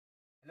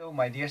Hello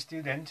my dear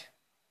student,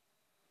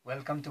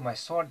 welcome to my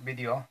short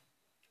video.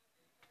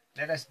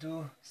 Let us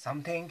do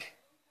something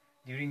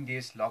during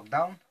this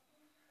lockdown.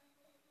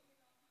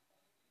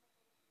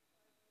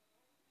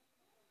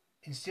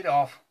 Instead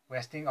of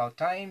wasting our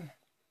time,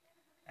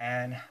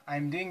 and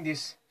I'm doing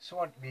this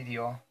short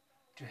video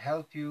to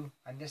help you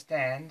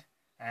understand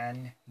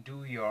and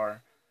do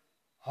your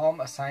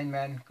home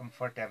assignment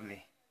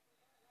comfortably.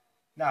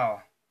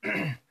 Now,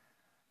 the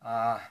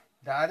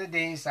other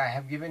days I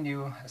have given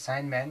you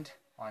assignment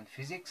on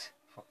physics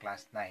for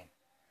class 9.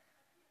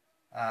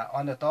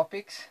 On the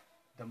topics,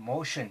 the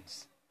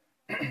motions.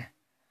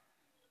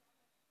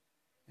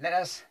 Let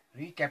us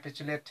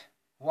recapitulate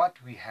what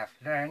we have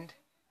learned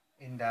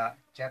in the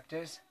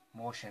chapters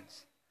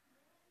motions.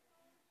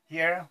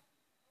 Here,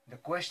 the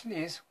question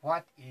is,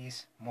 what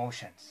is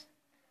motions?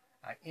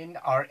 In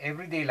our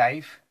everyday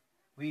life,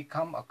 we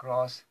come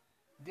across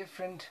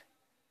different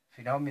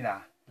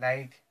phenomena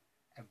like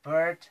a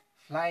bird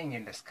flying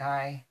in the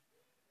sky,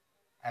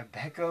 a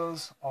vehicle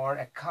or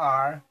a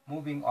car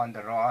moving on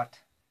the road,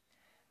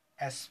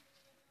 a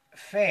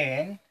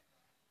fan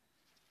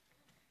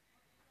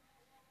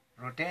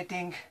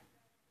rotating,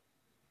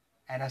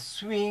 and a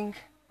swing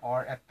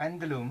or a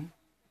pendulum,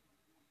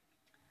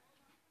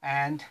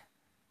 and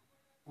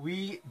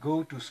we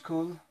go to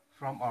school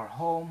from our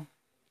home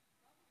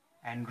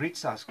and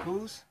reach our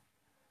schools.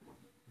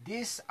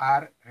 These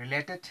are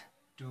related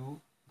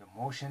to the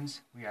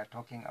motions we are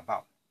talking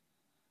about.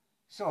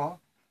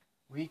 So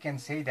we can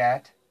say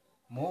that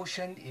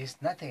motion is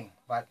nothing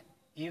but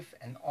if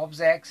an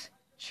object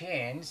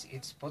changes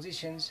its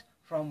positions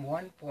from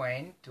one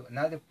point to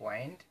another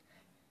point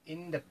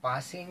in the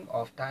passing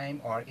of time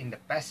or in the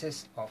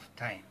passage of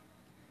time.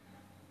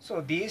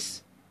 So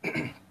these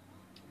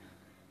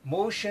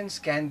motions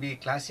can be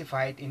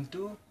classified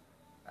into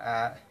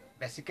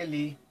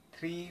basically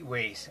three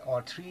ways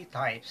or three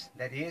types.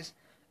 That is,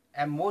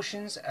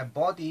 motions, a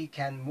body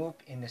can move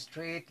in a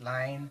straight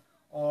line,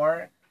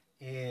 or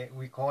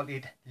we call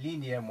it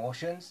linear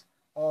motions,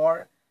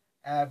 or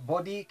a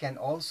body can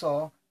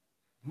also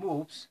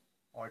moves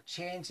or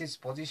change its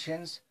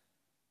positions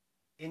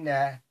in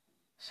a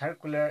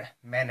circular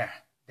manner.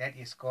 That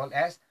is called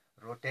as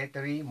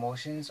rotatory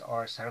motions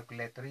or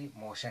circulatory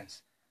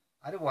motions.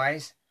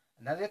 Otherwise,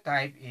 another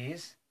type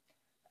is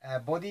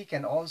a body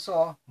can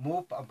also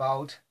move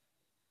about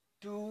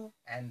to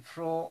and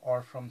fro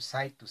or from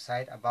side to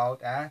side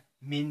about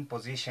mean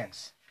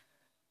positions.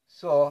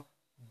 So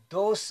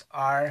those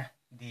are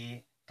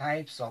the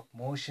types of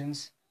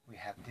motions we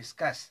have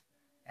discussed.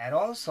 And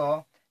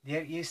also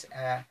there is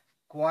a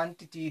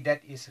quantity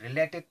that is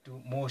related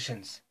to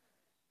motions,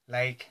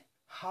 like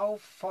how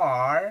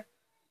far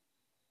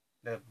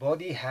the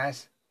body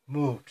has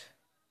moved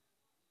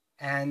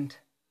and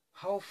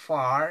how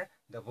far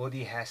the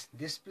body has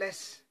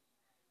displaced,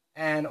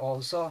 and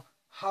also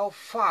how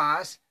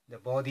fast the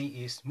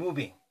body is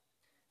moving.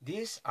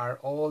 These are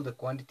all the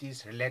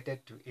quantities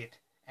related to it,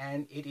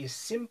 and it is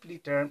simply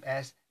termed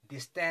as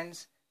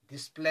distance,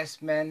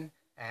 displacement,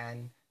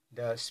 and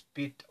the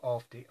speed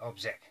of the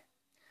object.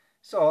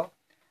 So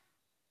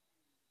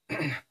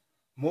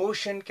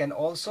motion can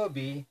also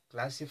be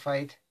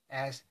classified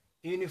as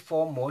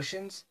uniform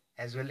motions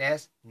as well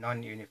as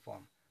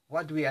non-uniform.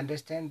 What do we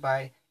understand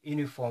by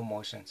uniform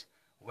motions?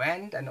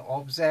 When an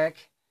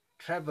object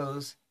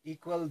travels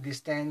equal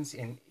distance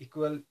in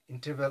equal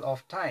interval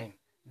of time,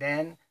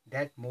 then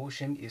that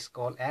motion is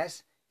called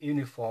as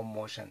uniform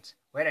motions.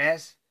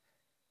 Whereas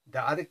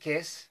the other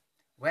case,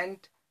 when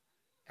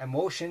a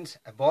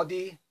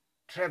body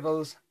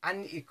travels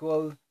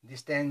unequal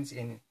distance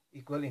in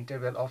equal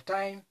interval of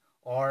time,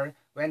 or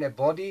when a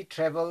body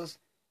travels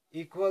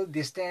equal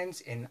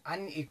distance in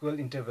unequal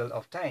interval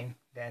of time,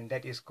 then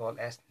that is called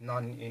as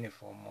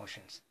non-uniform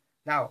motions.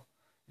 Now,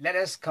 let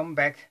us come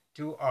back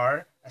to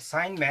our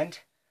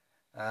assignment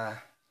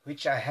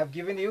which I have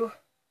given you.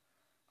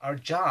 Our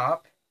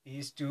job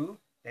is to,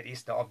 that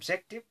is the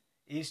objective,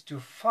 is to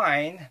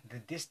find the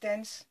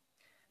distance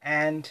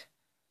and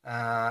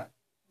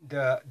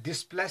the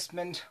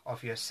displacement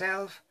of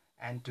yourself,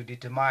 and to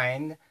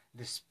determine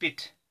the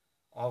speed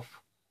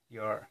of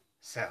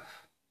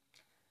yourself.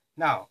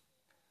 Now,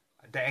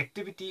 the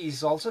activity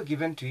is also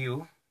given to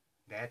you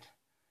that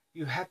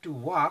you have to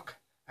walk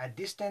a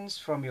distance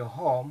from your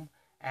home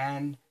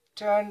and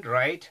turn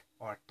right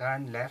or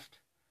turn left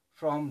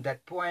from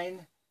that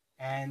point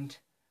and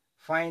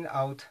find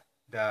out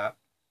the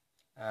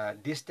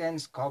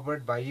distance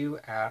covered by you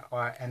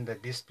and the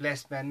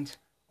displacement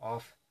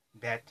of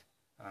that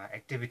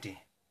activity,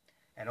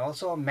 and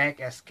also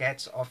make a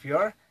sketch of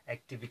your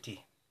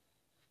activity.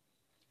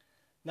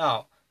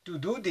 Now, to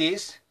do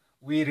this,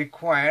 we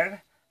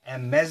require a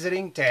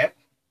measuring tape.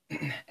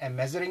 A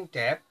measuring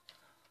tape.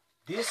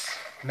 These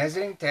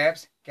measuring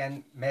tapes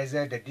can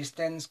measure the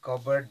distance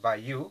covered by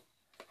you,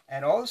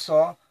 and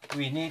also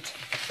we need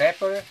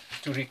paper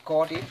to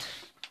record it,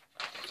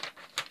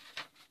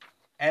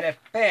 and a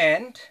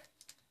pen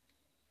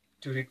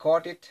to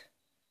record it,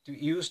 to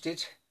use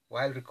it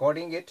while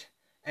recording it,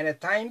 and a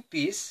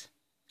timepiece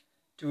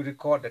to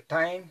record the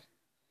time,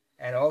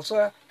 And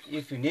also,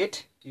 if you need,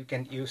 you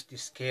can use the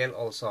scale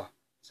also.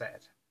 So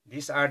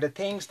these are the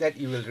things that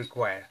you will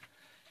require.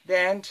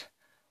 Then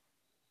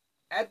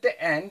at the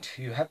end,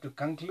 you have to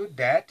conclude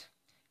that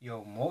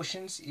your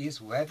motions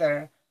is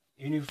whether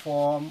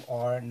uniform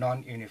or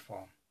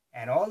non-uniform,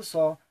 and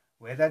also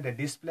whether the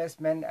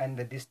displacement and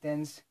the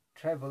distance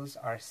travels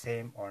are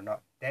same or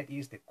not. That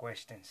is the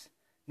questions.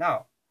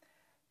 Now,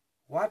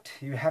 what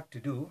you have to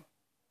do,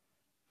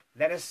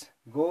 let us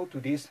go to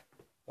this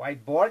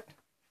whiteboard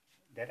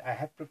that I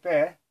have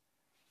prepared.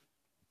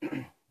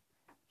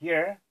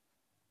 Here,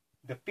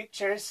 the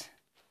pictures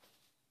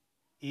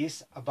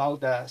is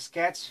about the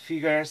sketch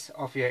figures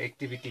of your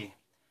activity.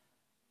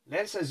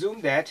 Let's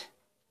assume that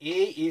A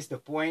is the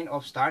point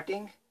of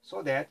starting,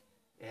 so that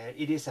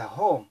it is a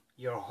home,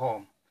 your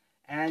home,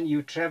 and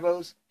you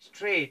travel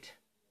straight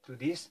to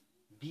this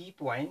B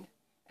point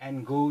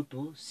and go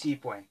to C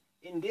point.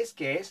 In this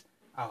case,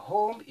 a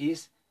home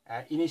is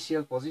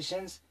initial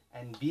positions,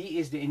 and B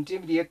is the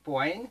intermediate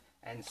point,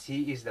 and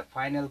C is the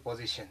final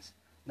positions.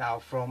 Now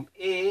from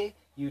A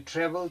you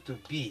travel to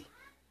B.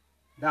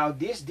 Now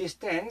this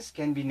distance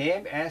can be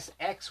named as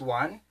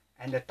x1,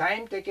 and the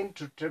time taken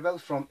to travel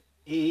from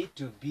A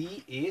to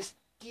B is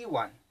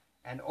t1.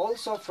 And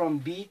also from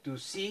B to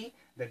C,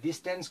 the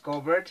distance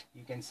covered,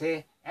 you can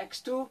say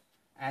x2,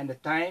 and the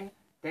time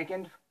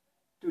taken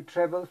to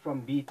travel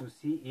from B to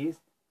C is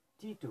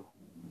t2.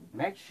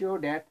 Make sure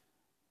that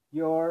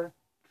you're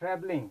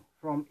traveling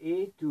from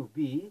A to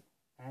B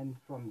and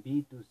from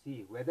B to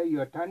C, whether you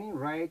are turning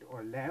right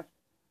or left,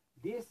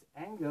 this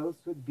angle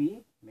should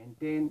be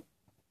maintained,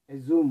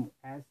 assumed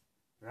as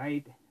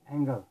right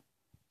angle,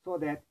 so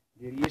that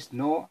there is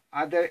no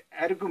other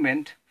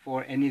argument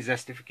for any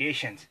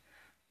justifications.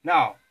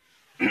 Now,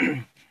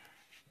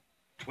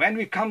 when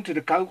we come to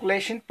the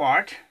calculation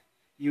part,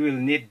 you will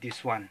need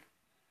this one.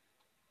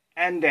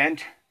 And then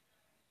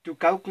to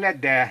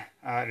calculate the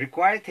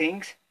required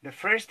things, the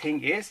first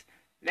thing is,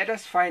 let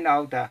us find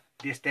out the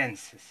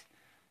distances.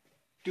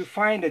 To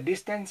find the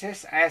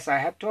distances, as I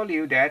have told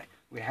you that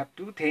we have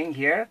two things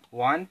here.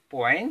 One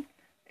point,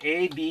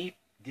 AB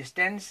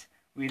distance,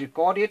 we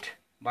record it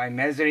by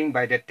measuring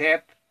by the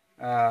tape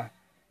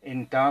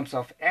in terms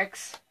of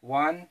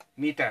x1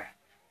 meter.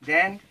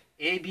 Then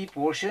AB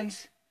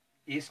portions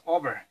is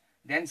over.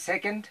 Then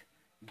second,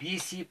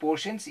 BC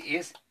portions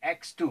is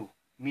x2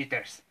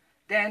 meters.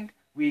 Then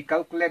we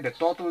calculate the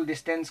total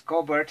distance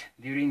covered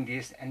during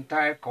this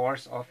entire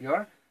course of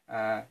your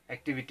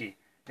activity.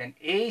 Then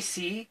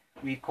AC,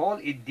 we call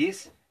it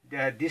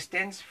the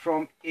distance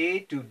from A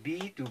to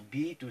B to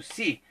B to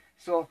C.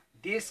 So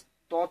this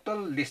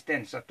total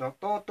distance, or the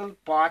total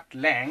path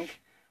length,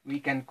 we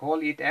can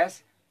call it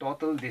as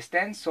total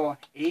distance. So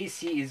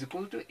AC is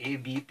equal to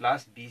AB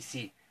plus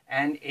BC,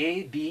 and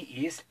AB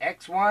is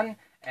x1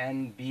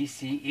 and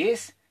BC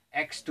is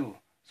x2.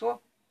 So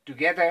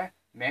together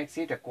makes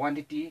it a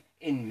quantity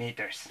in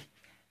meters.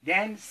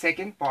 Then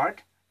second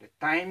part, the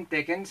time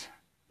taken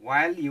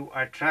while you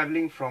are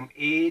traveling from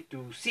A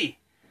to C.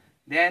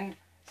 Then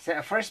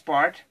first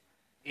part,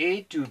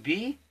 A to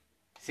B,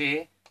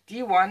 say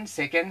t1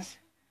 seconds,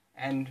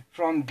 and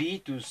from B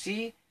to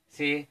C,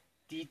 say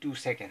t2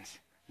 seconds.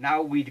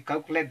 Now we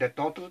calculate the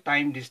total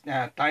time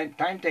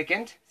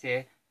taken,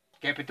 say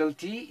capital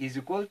T is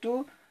equal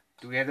to,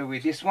 together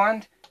with this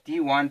one,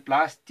 t1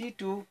 plus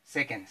t2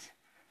 seconds.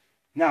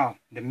 Now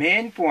the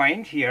main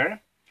point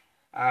here,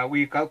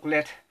 we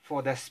calculate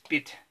for the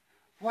speed.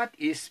 What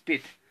is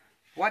speed?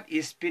 What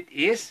is speed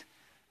is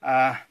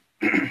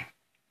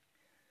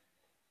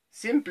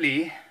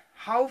simply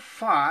how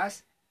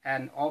fast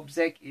an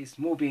object is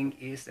moving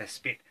is the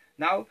speed.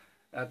 Now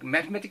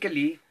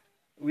mathematically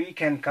we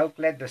can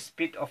calculate the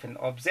speed of an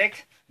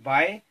object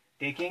by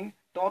taking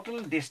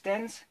total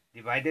distance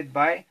divided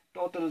by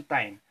total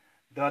time.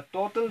 The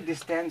total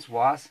distance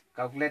was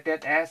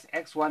calculated as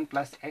x1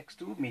 plus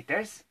x2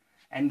 meters,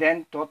 and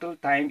then total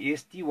time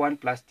is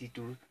t1 plus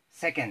t2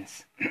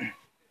 seconds.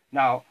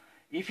 Now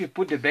if you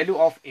put the value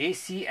of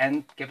AC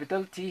and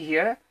capital T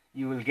here,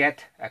 you will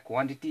get a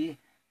quantity,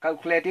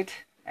 calculate it,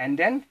 and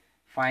then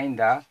find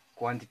the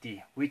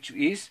quantity, which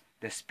is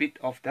the speed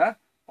of the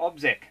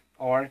object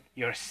or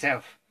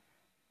yourself.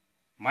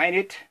 Mind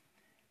it,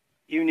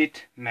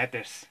 unit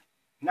matters.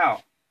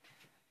 Now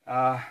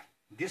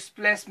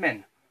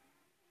displacement.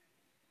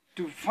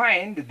 To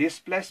find the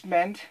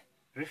displacement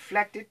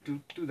reflected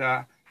to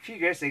the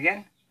figures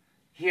again,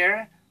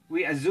 here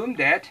we assume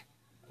that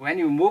when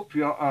you move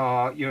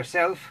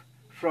yourself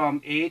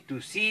from A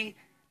to C,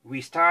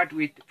 we start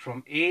with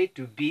from A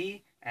to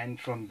B, and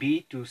from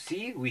B to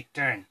C we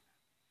turn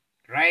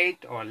right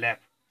or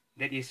left.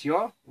 That is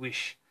your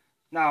wish.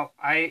 Now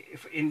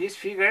in these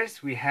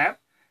figures we have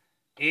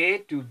A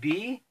to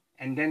B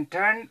and then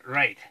turn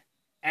right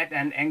at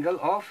an angle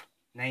of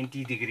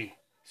 90 degree.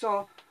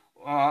 So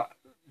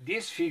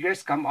these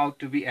figures come out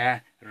to be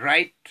a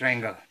right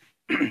triangle.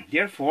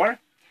 Therefore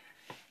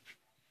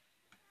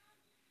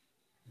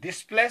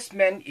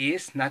displacement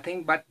is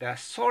nothing but the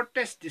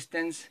shortest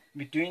distance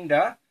between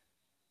the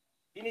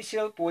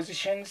initial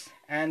positions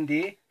and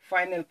the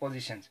final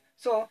positions.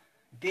 So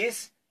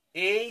this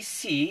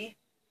AC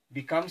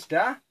becomes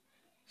the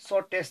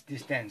shortest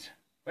distance,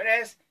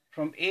 whereas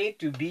from A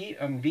to B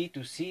and B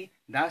to C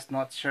does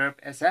not serve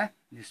as a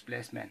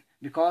displacement,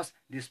 because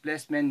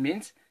displacement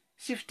means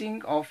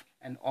shifting of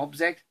an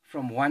object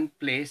from one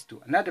place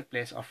to another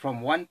place, or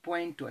from one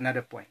point to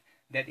another point.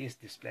 That is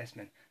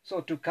displacement.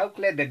 So to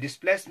calculate the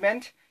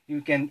displacement,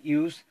 you can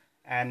use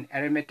an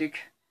arithmetic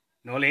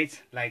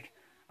knowledge like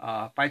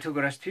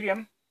Pythagoras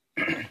theorem.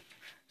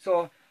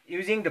 So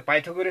using the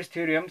Pythagoras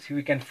theorems,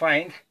 we can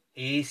find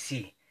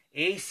AC.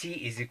 AC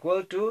is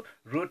equal to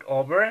root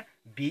over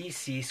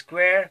BC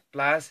square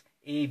plus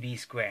AB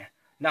square.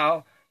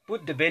 Now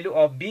put the value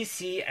of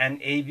BC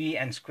and AB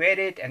and square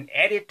it and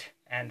add it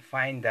and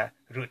find the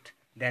root.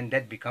 Then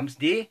that becomes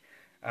the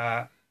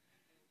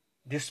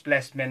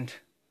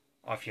displacement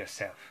of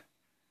yourself.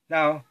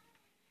 Now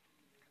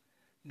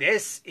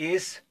this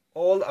is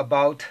all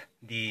about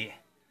the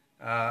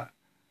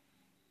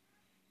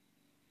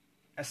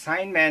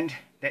assignment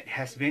that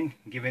has been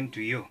given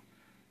to you.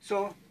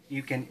 So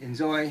you can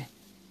enjoy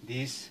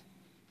this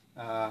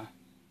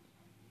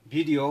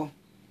video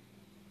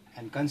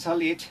and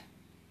consult it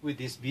with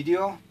this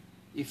video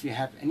if you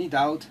have any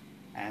doubt,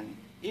 and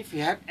if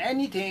you have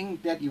anything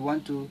that you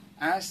want to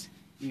ask,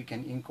 you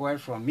can inquire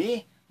from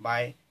me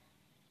by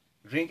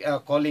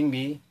calling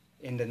me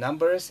in the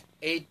numbers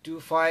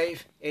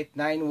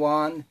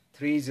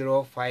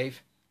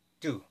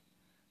 825-891-3052.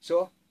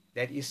 So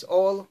that is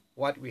all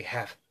what we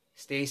have.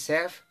 Stay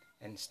safe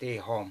and stay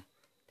home.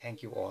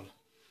 Thank you all.